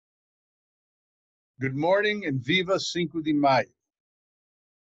Good morning and viva Cinco de Mayo.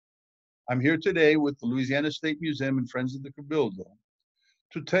 I'm here today with the Louisiana State Museum and Friends of the Cabildo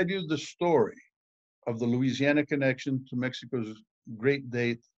to tell you the story of the Louisiana connection to Mexico's great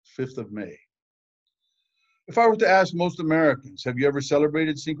date, 5th of May. If I were to ask most Americans, have you ever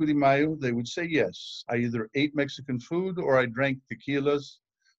celebrated Cinco de Mayo? They would say yes. I either ate Mexican food or I drank tequilas,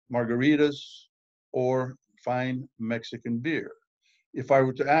 margaritas, or fine Mexican beer. If I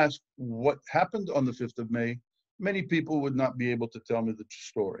were to ask what happened on the 5th of May, many people would not be able to tell me the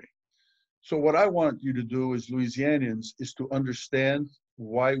story. So what I want you to do as Louisianians is to understand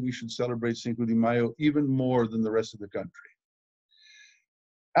why we should celebrate Cinco de Mayo even more than the rest of the country.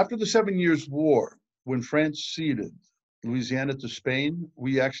 After the 7 Years' War, when France ceded Louisiana to Spain,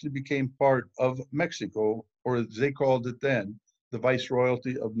 we actually became part of Mexico, or as they called it then, the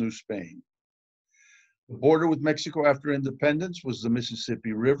Viceroyalty of New Spain. The border with Mexico after independence was the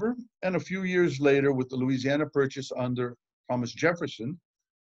Mississippi River, and a few years later with the Louisiana Purchase under Thomas Jefferson,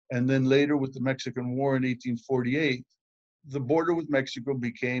 and then later with the Mexican War in 1848, the border with Mexico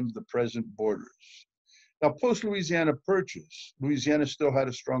became the present borders. Now, post-Louisiana Purchase, Louisiana still had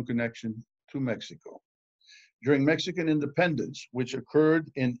a strong connection to Mexico. During Mexican independence, which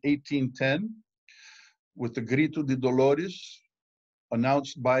occurred in 1810, with the Grito de Dolores,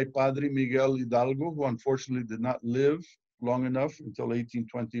 announced by Padre Miguel Hidalgo, who unfortunately did not live long enough until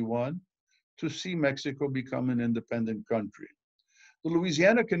 1821 to see Mexico become an independent country. The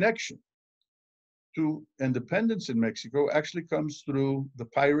Louisiana connection to independence in Mexico actually comes through the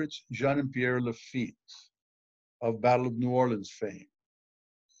pirates Jean and Pierre Lafitte of Battle of New Orleans fame.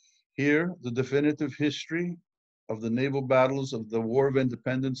 Here, the definitive history of the naval battles of the War of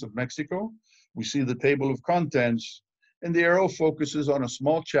Independence of Mexico. We see the table of contents, and the arrow focuses on a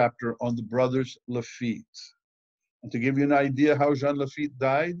small chapter on the brothers Lafitte. And to give you an idea how Jean Lafitte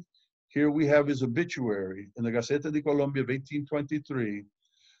died, here we have his obituary in the Gaceta de Colombia of 1823,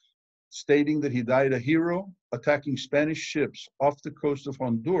 stating that he died a hero attacking Spanish ships off the coast of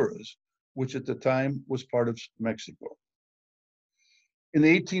Honduras, which at the time was part of Mexico. In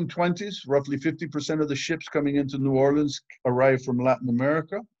the 1820s, roughly 50% of the ships coming into New Orleans arrived from Latin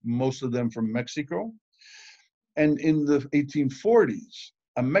America, most of them from Mexico. And in the 1840s,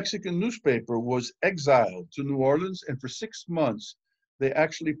 a Mexican newspaper was exiled to New Orleans, and for 6 months, they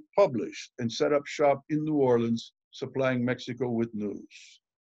actually published and set up shop in New Orleans, supplying Mexico with news.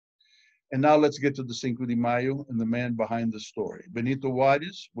 And now let's get to the Cinco de Mayo and the man behind the story. Benito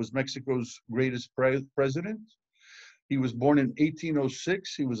Juárez was Mexico's greatest president. He was born in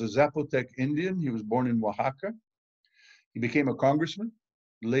 1806. He was a Zapotec Indian. He was born in Oaxaca. He became a congressman,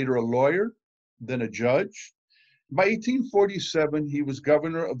 later a lawyer, then a judge. By 1847, he was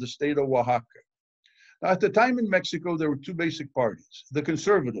governor of the state of Oaxaca. Now, at the time in Mexico, there were two basic parties. The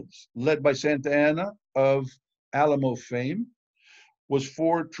conservatives, led by Santa Anna of Alamo fame, was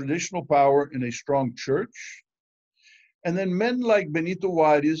for traditional power in a strong church. And then men like Benito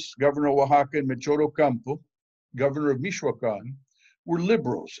Juárez, governor of Oaxaca, and Melchor Ocampo, governor of Michoacan, were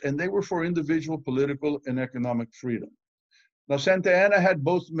liberals, and they were for individual political and economic freedom. Now, Santa Anna had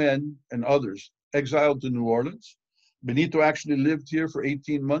both men and others exiled to New Orleans. Benito actually lived here for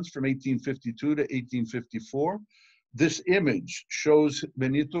 18 months from 1852 to 1854. This image shows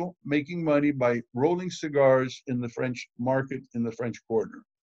Benito making money by rolling cigars in the French market in the French Quarter.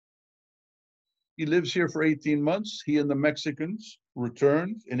 He lives here for 18 months. He and the Mexicans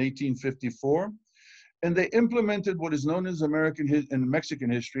returned in 1854, and they implemented what is known as American and Mexican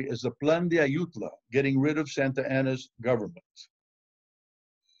history as the Plan de Ayutla, getting rid of Santa Anna's government.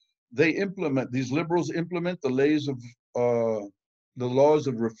 These liberals implement the laws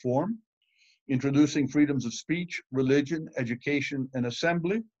of reform, introducing freedoms of speech, religion, education, and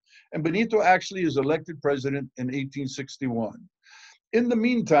assembly. And Benito actually is elected president in 1861. In the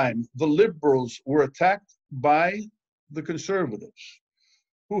meantime, the liberals were attacked by the conservatives,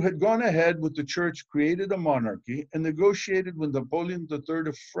 who had gone ahead with the church, created a monarchy, and negotiated with Napoleon III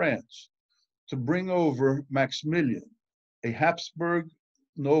of France to bring over Maximilian, a Habsburg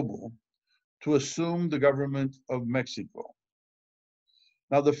noble, to assume the government of Mexico.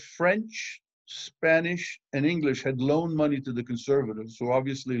 Now, the French, Spanish, and English had loaned money to the conservatives, who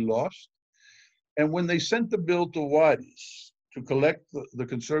obviously lost. And when they sent the bill to Juárez to collect the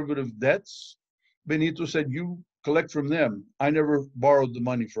conservative debts, Benito said, "You collect from them. I never borrowed the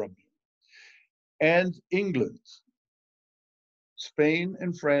money from you." And England, Spain,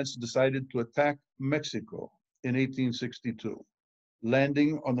 and France decided to attack Mexico in 1862,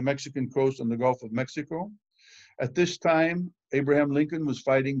 landing on the Mexican coast on the Gulf of Mexico. At this time, Abraham Lincoln was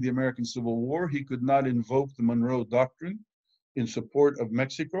fighting the American Civil War. He could not invoke the Monroe Doctrine in support of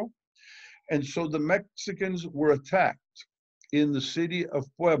Mexico. And so the Mexicans were attacked in the city of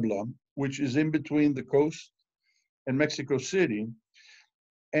Puebla, which is in between the coast and Mexico City,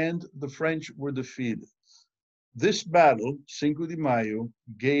 and the French were defeated. This battle, Cinco de Mayo,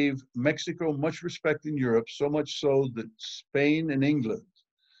 gave Mexico much respect in Europe, so much so that Spain and England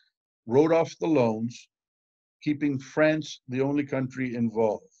wrote off the loans, keeping France the only country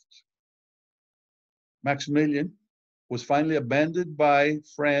involved. Maximilian was finally abandoned by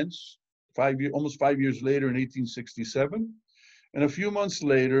France almost 5 years later in 1867. And a few months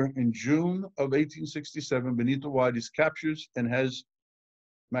later, in June of 1867, Benito Juárez captures and has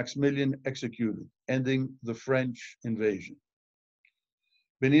Maximilian executed, ending the French invasion.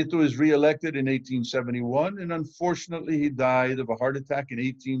 Benito is re-elected in 1871, and unfortunately, he died of a heart attack in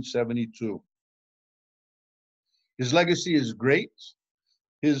 1872. His legacy is great.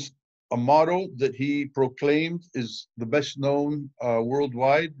 A motto that he proclaimed is the best known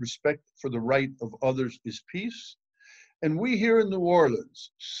worldwide: respect for the right of others is peace. And we here in New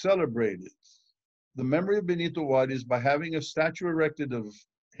Orleans celebrated the memory of Benito Juárez by having a statue erected of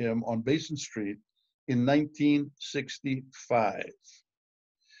him on Basin Street in 1965.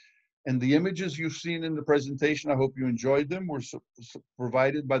 And the images you've seen in the presentation, I hope you enjoyed them, were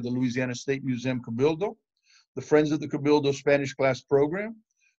provided by the Louisiana State Museum Cabildo, the Friends of the Cabildo Spanish Class Program,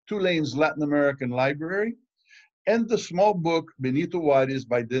 Tulane's Latin American Library, and the small book Benito Juárez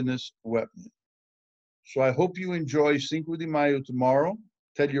by Dennis Wepman. So I hope you enjoy Cinco de Mayo tomorrow.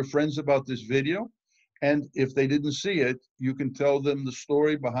 Tell your friends about this video. And if they didn't see it, you can tell them the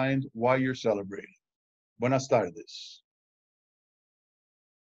story behind why you're celebrating. Buenas tardes.